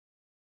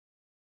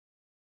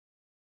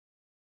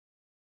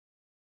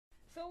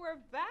So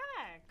we're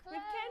back with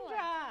Hello.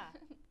 Kendra.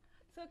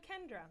 So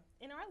Kendra,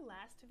 in our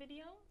last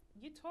video,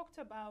 you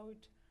talked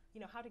about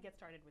how to get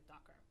started with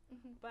Docker.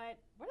 But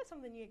what are some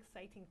of the new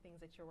exciting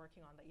things that you're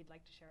working on that you'd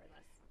like to share with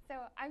us?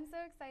 So I'm so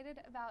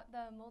excited about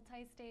the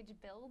multi-stage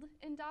build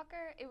in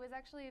Docker. It was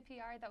actually a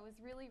PR that was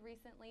really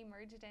recently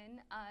merged in.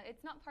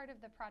 It's not part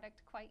of the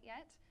product quite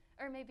yet,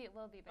 or maybe it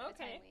will be by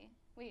the time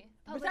we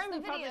publish the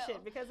video. Publish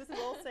it, because this is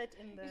all set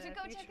in the You should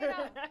go future. check it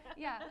out.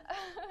 Yeah.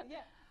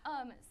 Yeah.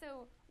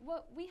 So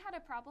what we had a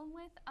problem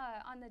with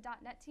on the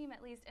 .NET team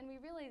at least, and we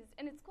realized,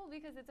 and it's cool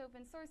because it's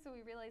open source, so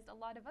we realized a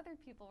lot of other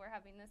people were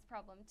having this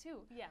problem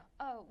too. Yeah.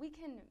 We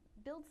can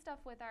build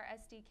stuff with our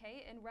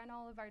SDK and run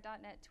all of our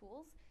 .NET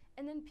tools,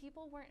 and then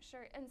people weren't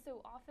sure, and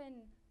so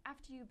often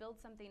after you build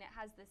something, it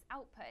has this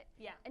output.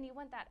 Yeah. And you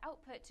want that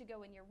output to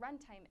go in your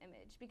runtime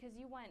image because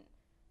you want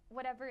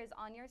whatever is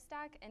on your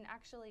stack and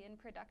actually in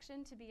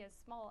production to be as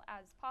small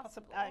as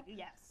possible.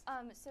 Yes.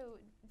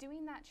 So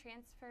doing that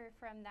transfer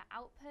from the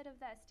output of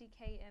the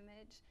SDK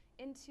image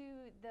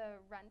into the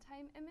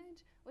runtime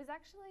image was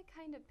actually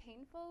kind of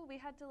painful.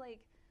 We had to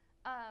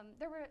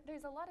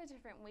there's a lot of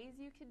different ways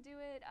you could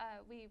do it.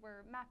 We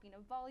were mapping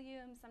a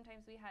volume.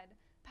 Sometimes we had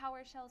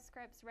PowerShell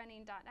scripts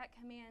running .NET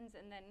commands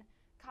and then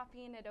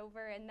copying it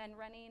over and then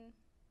running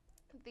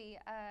the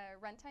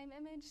runtime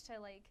image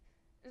to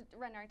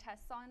run our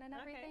tests on and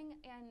everything,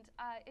 and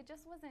it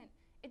just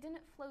it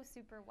didn't flow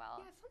super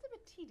well. Yeah, it sounds a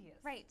bit tedious.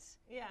 Right.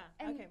 Yeah,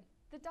 and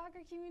the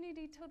Docker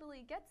community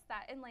totally gets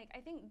that, and I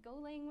think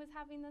Golang was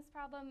having this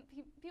problem.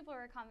 People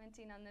were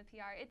commenting on the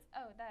PR.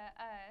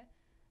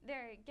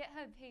 Their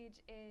GitHub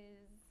page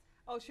is...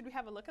 Oh, should we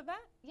have a look at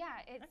that?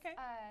 Yeah, it's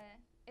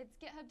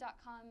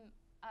github.com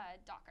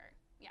Docker,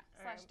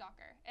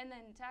 /Docker. And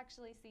then to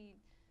actually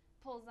see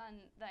pulls on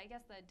the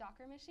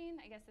Docker machine,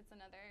 I guess it's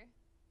another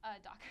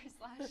Docker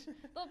 /.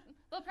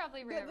 They'll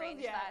probably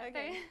rearrange that.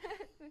 Okay.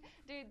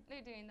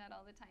 They're doing that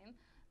all the time.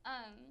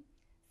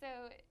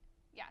 So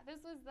yeah,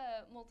 this was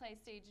the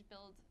multi-stage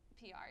build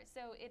PR.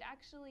 So it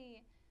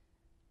actually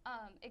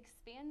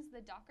expands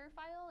the Docker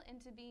file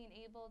into being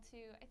able to,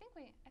 I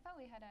thought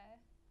we had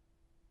a,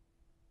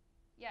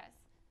 yes.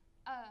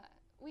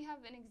 We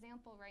have an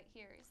example right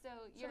here. So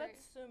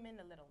let's zoom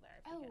in a little there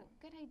if you can.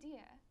 Good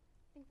idea.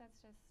 I think that's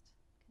just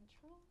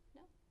control,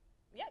 no?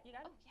 Yeah, you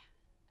got it. Oh yeah,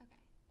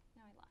 okay.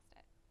 Now I lost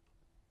it.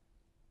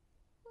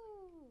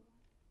 Woo.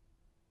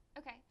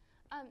 Okay,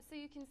 so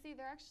you can see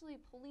they're actually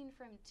pulling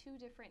from two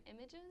different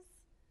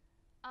images,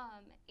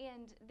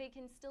 and they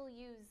can still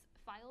use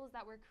files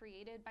that were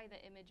created by the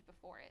image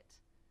before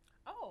it.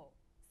 Oh.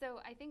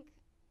 So I think,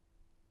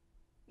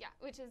 yeah,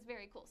 which is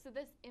very cool. So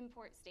this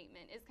import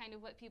statement is kind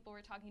of what people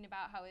were talking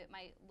about, how it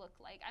might look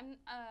like.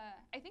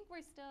 I think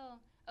we're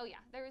still,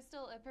 there was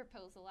still a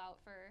proposal out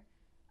for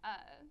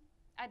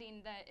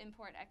adding the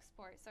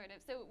import-export sort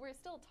of. So we're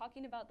still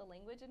talking about the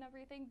language and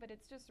everything, but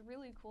it's just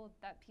really cool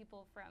that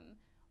people from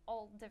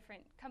all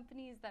different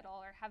companies that all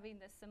are having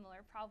this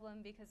similar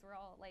problem, because we're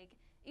all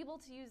able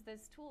to use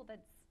this tool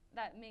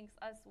that makes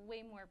us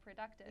way more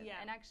productive. Yeah.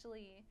 And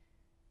actually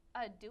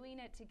doing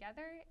it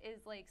together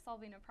is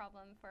solving a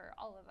problem for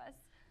all of us.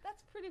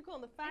 That's pretty cool.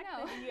 And the fact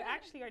that you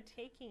actually are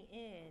taking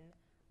in,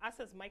 us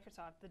as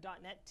Microsoft, the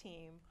 .NET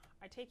team,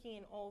 are taking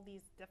in all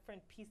these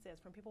different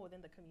pieces from people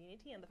within the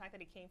community, and the fact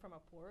that it came from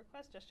a pull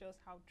request just shows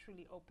how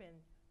truly open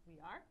we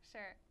are.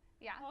 Sure.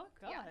 Yeah. Oh,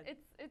 God. Yeah,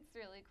 it's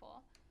really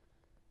cool.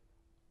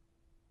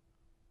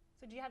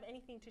 So do you have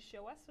anything to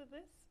show us with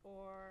this,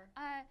 or?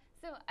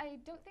 So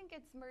I don't think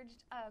it's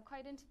merged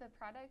quite into the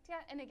product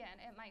yet, and again,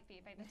 it might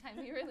be by the time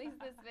we release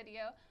this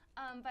video.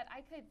 But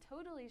I could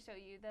totally show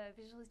you the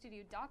Visual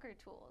Studio Docker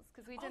tools,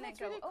 because we didn't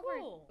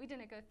we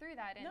didn't go through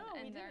that in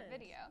our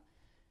video.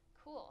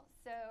 Cool.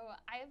 So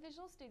I have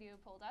Visual Studio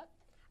pulled up.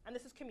 And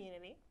this is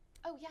community.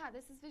 Oh yeah,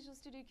 this is Visual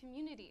Studio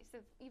Community.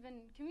 So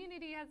even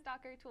community has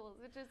Docker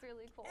tools, which is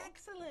really cool.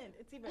 Excellent.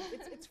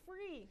 It's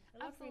free.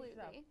 I love free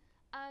stuff. Absolutely.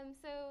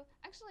 So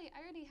actually,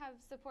 I already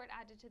have support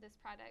added to this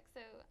project.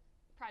 So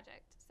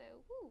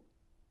woo.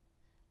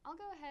 I'll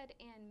go ahead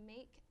and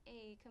make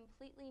a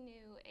completely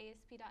new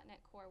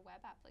ASP.NET Core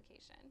web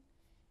application.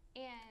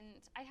 And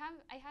I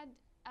had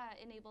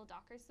enable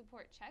Docker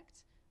support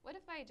checked. What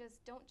if I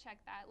just don't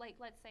check that?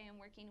 Let's say I'm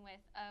working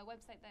with a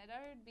website that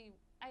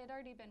I had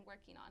already been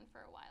working on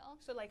for a while.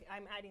 So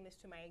I'm adding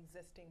this to my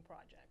existing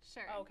project.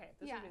 Sure. Oh, okay.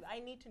 I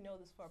need to know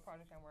this for a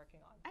project I'm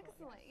working on.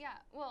 Excellent. Yeah.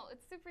 Well,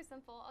 it's super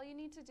simple. All you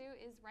need to do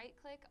is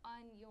right-click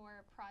on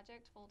your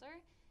project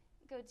folder,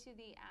 go to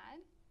the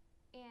add,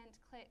 and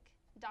click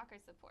Docker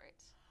support.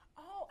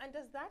 Oh, and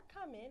does that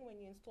come in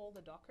when you install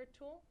the Docker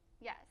tool?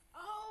 Yes.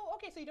 Oh,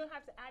 okay, so you don't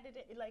have to add it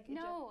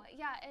No,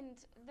 yeah, and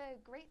the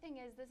great thing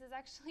is this is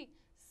actually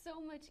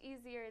so much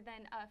easier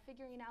than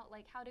figuring out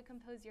how to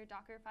compose your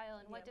Docker file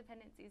and what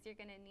dependencies you're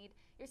going to need.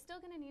 You're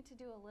still going to need to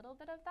do a little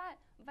bit of that,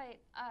 but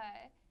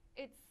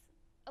it's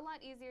a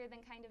lot easier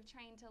than kind of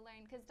trying to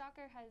learn, because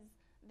Docker has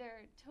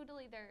their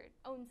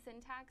own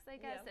syntax, I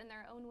guess, and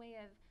their own way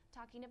of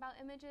talking about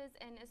images,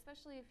 and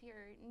especially if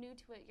you're new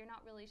to it, you're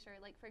not really sure,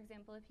 for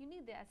example, if you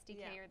need the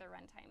SDK or the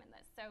runtime in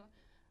this. So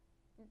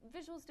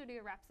Visual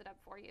Studio wraps it up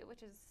for you,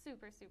 which is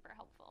super, super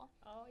helpful.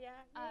 Oh,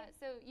 yeah.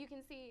 So you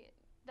can see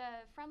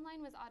the from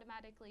line was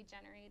automatically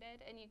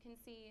generated, and you can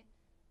see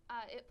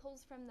it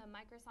pulls from the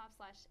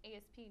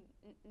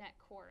Microsoft/ASP.NET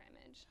Core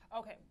image.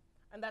 Okay.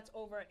 And that's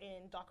over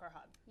in Docker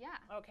Hub. Yeah.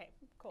 Okay,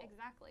 cool.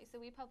 Exactly. So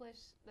we publish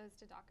those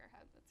to Docker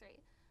Hub. That's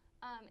right.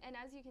 And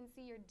as you can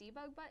see, your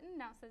debug button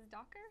now says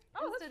Docker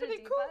instead of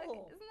pretty debug.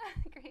 Cool. Isn't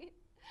that great?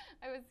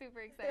 I was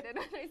super excited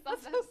when I saw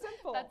That's that. so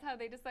simple. That's how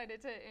they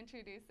decided to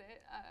introduce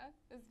it.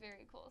 It was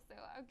very cool. So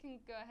I can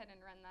go ahead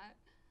and run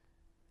that.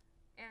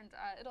 And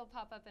it'll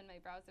pop up in my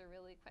browser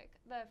really quick.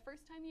 The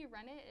first time you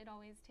run it, it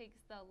always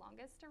takes the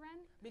longest to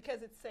run.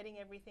 Because it's setting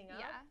everything up?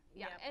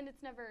 Yeah. And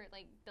it's never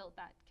like built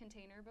that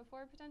container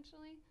before,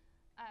 potentially.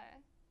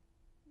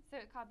 So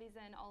it copies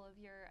in all of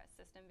your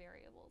system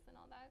variables and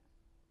all that.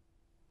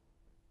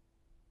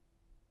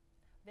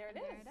 There it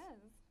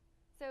is.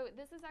 So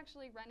this is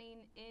actually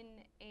running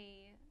in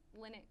a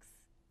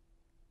Linux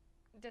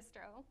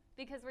distro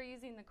because we're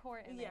using the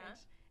core image. Yeah.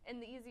 And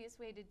the easiest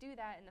way to do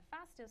that and the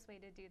fastest way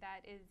to do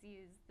that is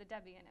use the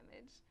Debian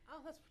image.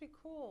 Oh, that's pretty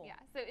cool. Yeah,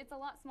 so it's a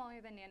lot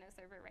smaller than Nano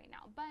Server right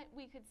now, but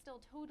we could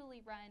still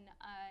totally run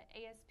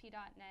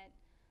ASP.NET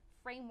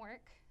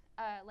Framework,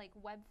 like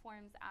web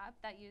forms app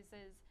that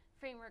uses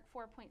Framework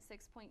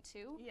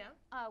 4.6.2. Yeah.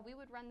 We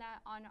would run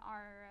that on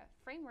our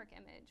framework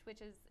image,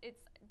 which is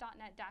it's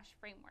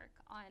 .NET-Framework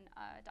on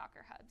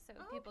Docker Hub, so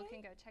people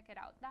can go check it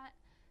out. That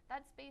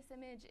space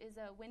image is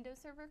a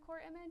Windows Server Core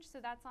image, so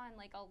that's on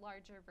like a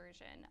larger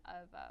version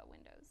of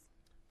Windows.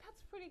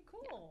 That's pretty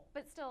cool. Yeah,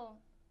 but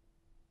still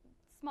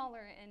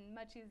smaller and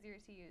much easier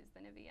to use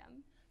than a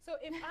VM. So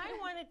if I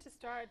wanted to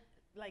start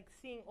like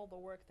seeing all the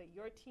work that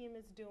your team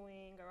is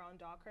doing around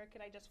Docker,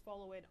 could I just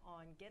follow it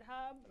on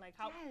GitHub? Like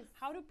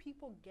how do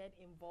people get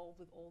involved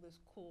with all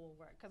this cool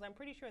work? Because I'm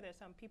pretty sure there's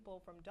some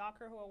people from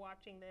Docker who are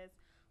watching this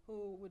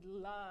who would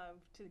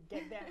love to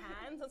get their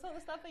hands on some of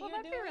the stuff that you're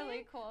doing. That'd be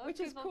really cool. Which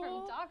is cool.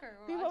 People from Docker.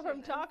 People from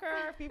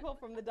Docker, people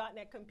from the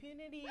 .NET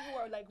community who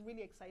are like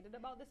really excited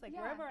about this. Like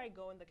wherever I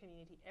go in the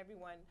community,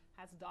 everyone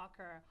has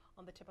Docker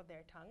on the tip of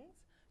their tongues.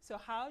 So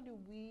how do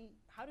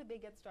they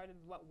get started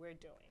with what we're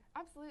doing?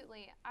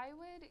 Absolutely. I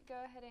would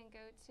go ahead and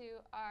go to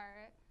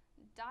our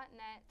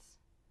 .NET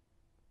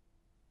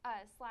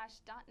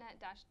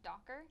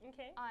 /.NET-Docker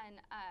on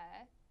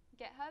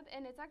GitHub,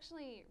 and it's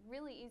actually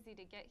really easy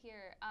to get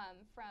here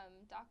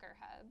from Docker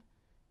Hub,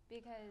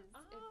 because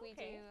if we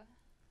do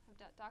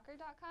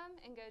docker.com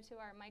and go to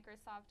our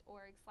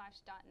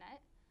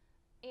Microsoft.org/.NET,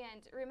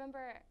 and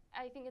remember,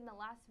 I think in the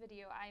last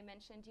video I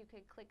mentioned you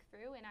could click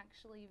through and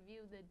actually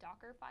view the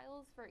Docker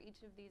files for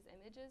each of these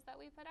images that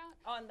we put out.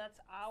 Oh, and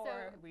that's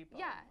our repo.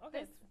 Yeah.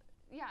 Okay.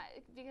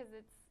 Because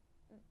it's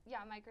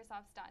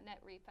Microsoft's .NET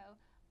repo.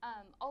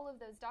 All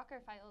of those Docker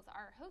files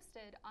are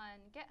hosted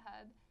on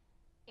GitHub,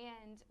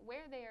 and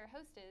where they are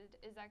hosted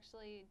is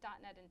actually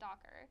 .NET and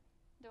Docker,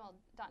 well,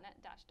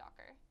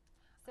 .NET-Docker.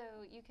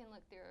 So you can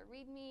look through a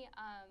README.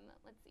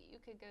 Let's see,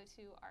 you could go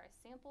to our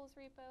samples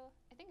repo.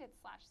 I think it's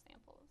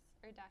 /samples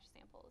or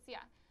 -samples.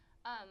 Yeah.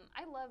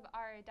 I love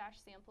our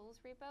 -samples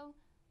repo.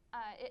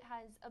 It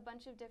has a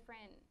bunch of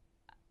different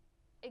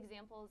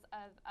examples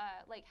of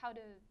like how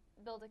to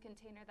build a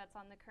container that's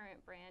on the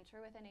current branch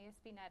or with an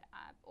ASP.NET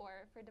app,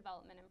 or for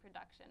development and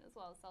production, as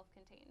well as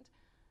self-contained.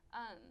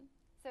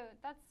 So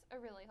that's a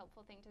really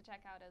helpful thing to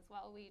check out as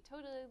well. We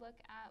totally look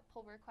at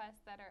pull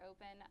requests that are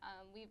open.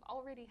 We've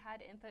already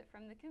had input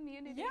from the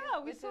community. Yeah,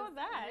 we saw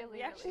that. Really,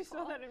 we actually really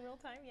cool. saw that in real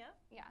time, yeah.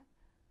 Yeah.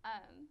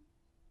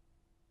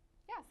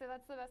 So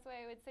that's the best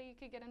way I would say you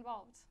could get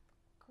involved.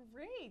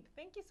 Great.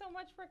 Thank you so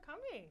much for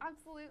coming.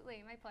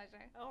 Absolutely. My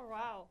pleasure. Oh,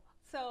 wow.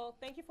 So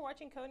thank you for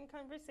watching Code and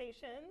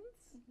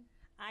Conversations.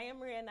 I am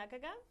Maria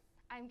Nagaga.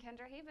 I'm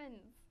Kendra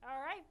Havens. All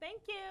right.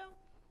 Thank you.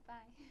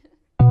 Bye.